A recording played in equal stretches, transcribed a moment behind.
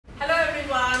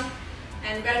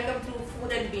and welcome to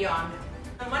Food and Beyond.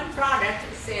 One product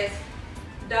says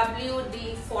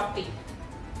WD-40.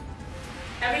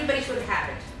 Everybody should have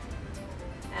it,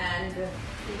 and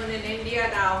even in India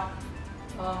now,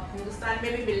 Hindustan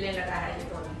में भी मिलने लगा है ये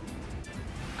तो अभी।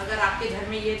 अगर आपके घर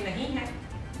में ये नहीं है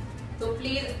तो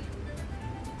प्लीज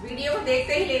वीडियो को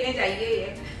देखते ही लेने चाहिए ये।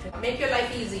 मेक योर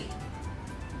लाइफ इजी,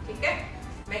 ठीक है।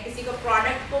 मैं किसी को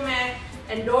प्रोडक्ट को मैं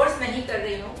एंडोर्स नहीं कर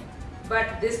रही हूँ,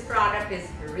 but this product is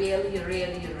really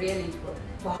really really good.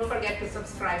 Don't forget to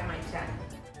subscribe my channel.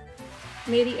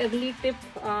 मेरी अगली टिप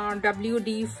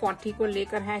WD-40 को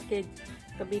लेकर है कि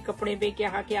कभी कपड़े पे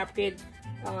क्या कि आपके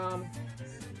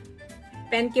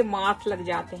पेन के मार्क लग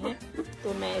जाते हैं,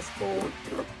 तो मैं इसको,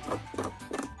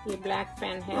 ये ब्लैक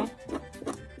पेन है,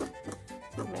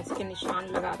 मैं इसके निशान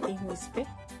लगाती हूँ इस पे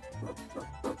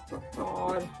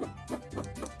और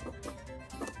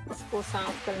इसको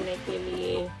साफ करने के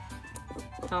लिए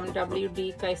हम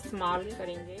WD का इस्तेमाल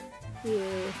करेंगे।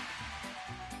 ये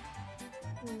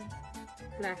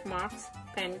ब्लैक मार्क्स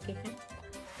पेन के हैं,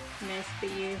 मैं इस पे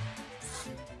ये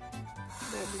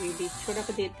WD छिड़क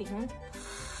देती हूँ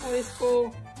और इसको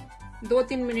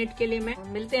 2-3 मिनट के लिए मैं,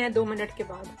 मिलते हैं 2 मिनट के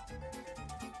बाद।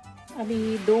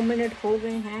 अभी 2 मिनट हो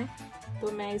गए हैं,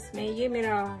 तो मैं इसमें, ये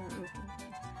मेरा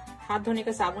हाथ धोने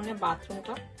का साबुन है बाथरूम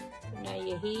का, तो मैं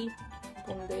यही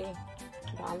बूंदे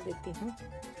डाल देती हूँ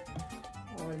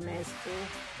और मैं इसको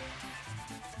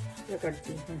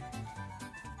रगड़ती हूँ।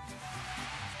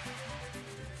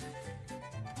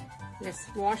 Let's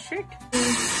wash it.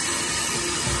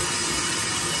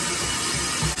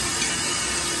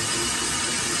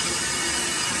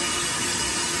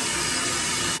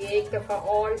 एक दफा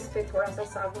और इस पे थोड़ा सा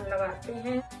साबुन लगाते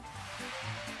हैं।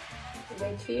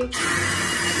 देखिए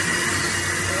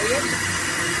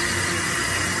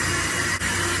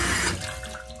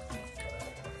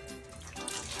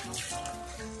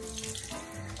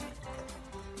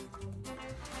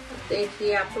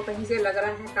देखिए, आपको कहीं से लग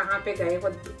रहा है कहाँ पे गए वो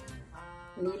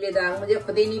नीले दाग, मुझे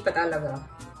खुद ही नहीं पता लग रहा।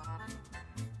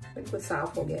 बिल्कुल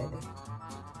साफ हो गया है।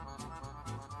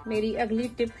 मेरी अगली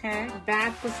टिप है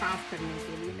बैग को साफ करने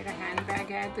के लिए। मेरा हैंड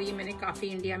बैग है, तो ये मैंने काफी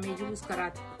इंडिया में यूज करा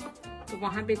था, तो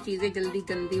वहां पे चीजें जल्दी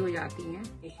गंदी हो जाती हैं।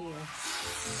 देखिए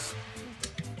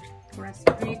थोड़ा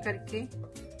स्प्रे करके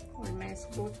और मैं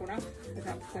इसको थोड़ा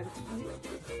रब करती हूँ।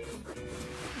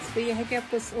 इसको यह है कि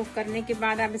आपको सोक करने के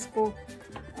बाद आप इसको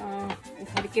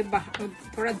घर के बाहर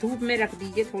थोड़ा धूप में रख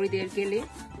दीजिए थोड़ी देर के लिए,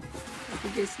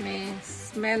 जिसमें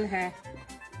स्मेल है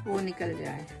वो निकल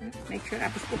जाए। मेक श्योर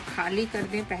आप इसको खाली कर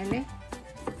दें पहले,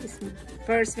 इस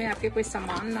पर्स में आपके कोई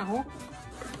सामान ना हो।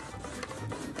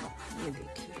 ये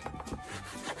देखिए,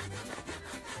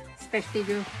 स्पेशली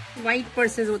जो वाइट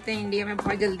पर्सेस होते हैं इंडिया में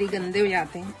बहुत जल्दी गंदे हो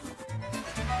जाते हैं।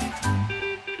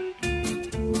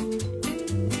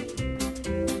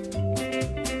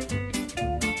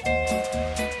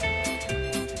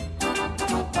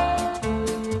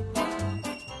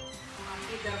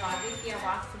 दरवाजे की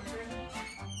आवाज सुन रहे हैं,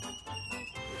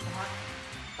 बहुत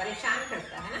परेशान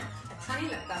करता है ना, अच्छा नहीं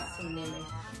लगता सुनने में।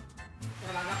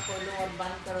 दरवाजा खोलो और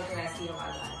बंद करो तो ऐसी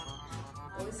आवाज आए।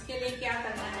 तो इसके लिए क्या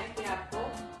करना है कि आपको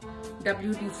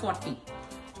WD-40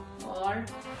 और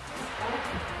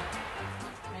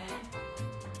मैं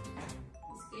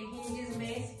इसके हिंजेस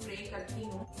में स्प्रे करती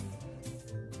हूँ।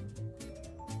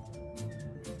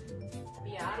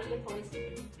 अभी आ रही है थोड़ी सी, से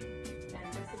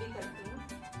भी करती हूँ।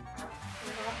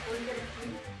 खोल के रखती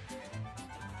हूँ।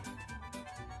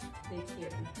 देखिए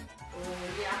अभी तो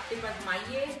ये आप टिप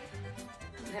आजमाइए।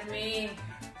 घर में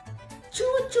चू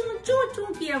चू चू चू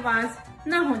की आवाज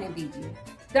ना होने दीजिए।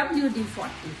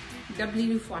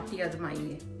 WD-40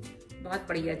 आजमाइए, बहुत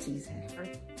बढ़िया चीज है।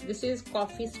 This is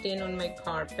coffee stand on my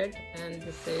carpet and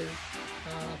this is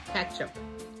ketchup,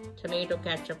 tomato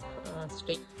ketchup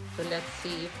stand. So let's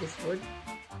see if this would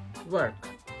work.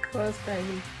 First I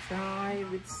will try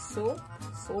with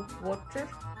soap water.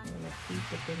 I'm gonna keep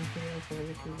it in here for a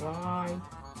little while.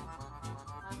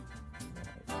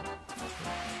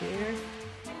 Here.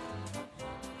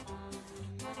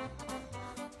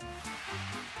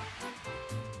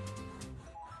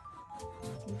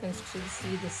 You can still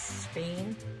see the stain,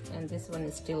 and this one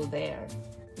is still there.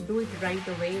 Do it right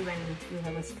away when you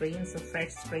have a stain, so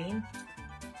fresh stain.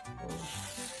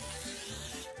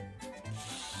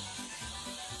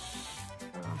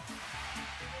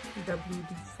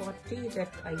 WD-40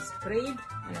 that I sprayed,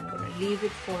 and I'm going to leave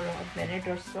it for a minute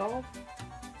or so.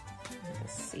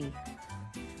 Let's see.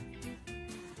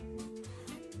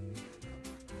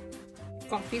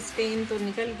 Coffee stain तो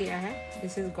निकल गया है.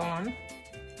 This is gone.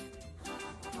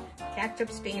 Ketchup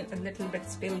stain a little bit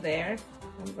still there.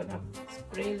 I'm going to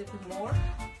spray a little more.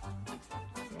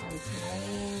 Once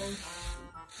more.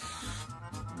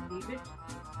 leave it.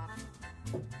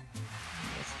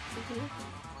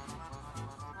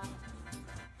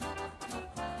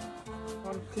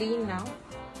 All clean now.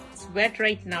 It's wet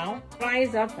right now.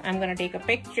 Rise up. I'm gonna take a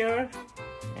picture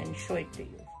and show it to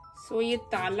you. So ये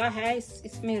ताला है,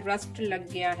 इसमें rust लग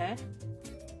गया है,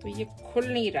 तो ये खुल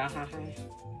नहीं रहा है.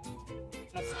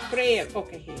 Spray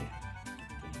okay here.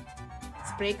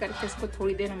 स्प्रे करके इसको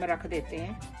थोड़ी देर हम रख देते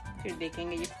हैं, फिर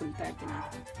देखेंगे ये खुलता है कि नहीं.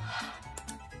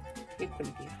 ये खुल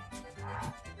गया.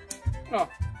 ओह,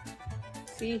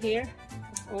 सी हियर,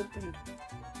 ओपन.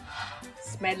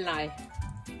 स्मेल ना आए.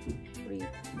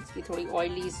 इसकी थोड़ी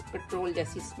ऑयली पेट्रोल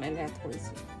जैसी स्मेल है थोड़ी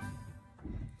सी.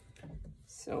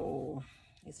 So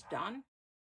it's done.